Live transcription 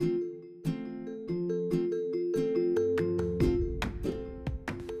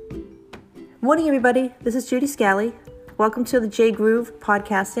Morning, everybody. This is Judy Scally. Welcome to the J Groove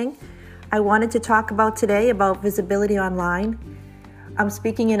podcasting. I wanted to talk about today about visibility online. I'm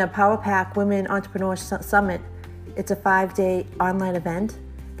speaking in a Power Pack Women Entrepreneur Summit. It's a 5-day online event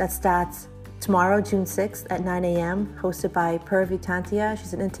that starts tomorrow, June 6th at 9 a.m., hosted by Purvi Tantia.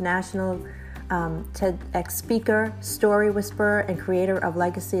 She's an international TEDx speaker, story whisperer, and creator of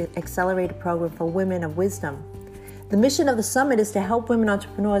Legacy Accelerator Program for Women of Wisdom. The mission of the summit is to help women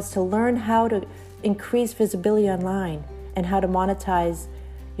entrepreneurs to learn how to increase visibility online and how to monetize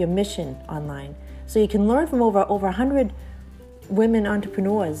your mission online. So you can learn from over 100 women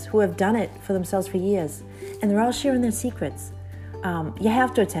entrepreneurs who have done it for themselves for years, and they're all sharing their secrets. You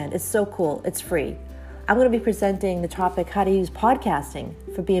have to attend. It's so cool. It's free. I'm going to be presenting the topic, how to use podcasting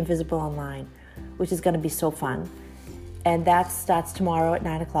for being visible online, which is going to be so fun. And that starts tomorrow at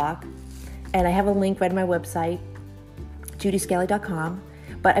 9 o'clock. And I have a link right on my website, judyscally.com.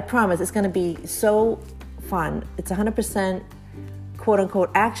 But I promise it's going to be so fun. It's 100%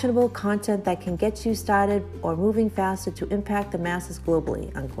 quote-unquote actionable content that can get you started or moving faster to impact the masses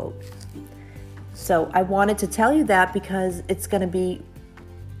globally, unquote. So I wanted to tell you that because it's going to be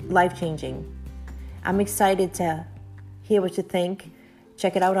life-changing. I'm excited to hear what you think.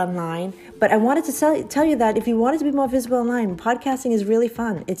 Check it out online. But I wanted to tell you that if you wanted to be more visible online, podcasting is really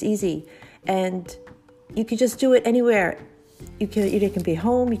fun. It's easy. And you can just do it anywhere. You can be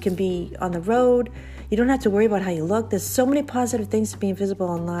home, you can be on the road. You don't have to worry about how you look. There's so many positive things to being visible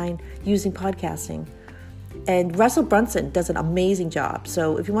online using podcasting. And Russell Brunson does an amazing job.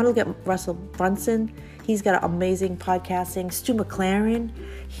 So if you want to look at Russell Brunson, he's got an amazing podcasting. Stu McLaren,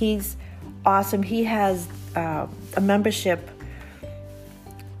 he's awesome. He has a membership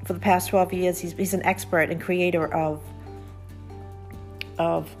for the past 12 years. He's an expert and creator of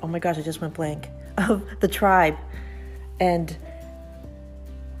oh my gosh, I just went blank, of The Tribe. And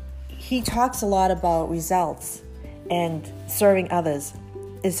he talks a lot about results, and serving others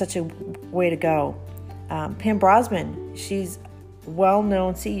is such a way to go. Pam Brosman, she's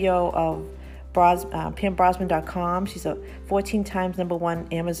well-known CEO of PamBrosman.com. She's a 14 times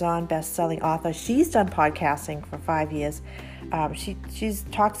 #1 Amazon best-selling author. She's done podcasting for 5 years. She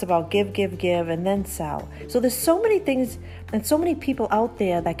talks about give, and then sell. So there's so many things and so many people out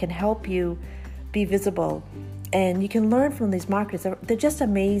there that can help you be visible. And you can learn from these marketers. They're just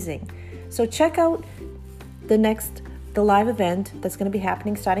amazing. So check out the live event that's going to be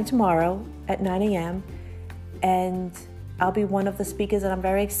happening starting tomorrow at 9 a.m. And I'll be one of the speakers, and I'm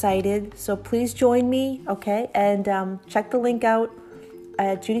very excited. So please join me, okay? And check the link out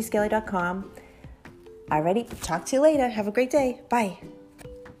at judyscally.com. Alrighty, talk to you later. Have a great day. Bye.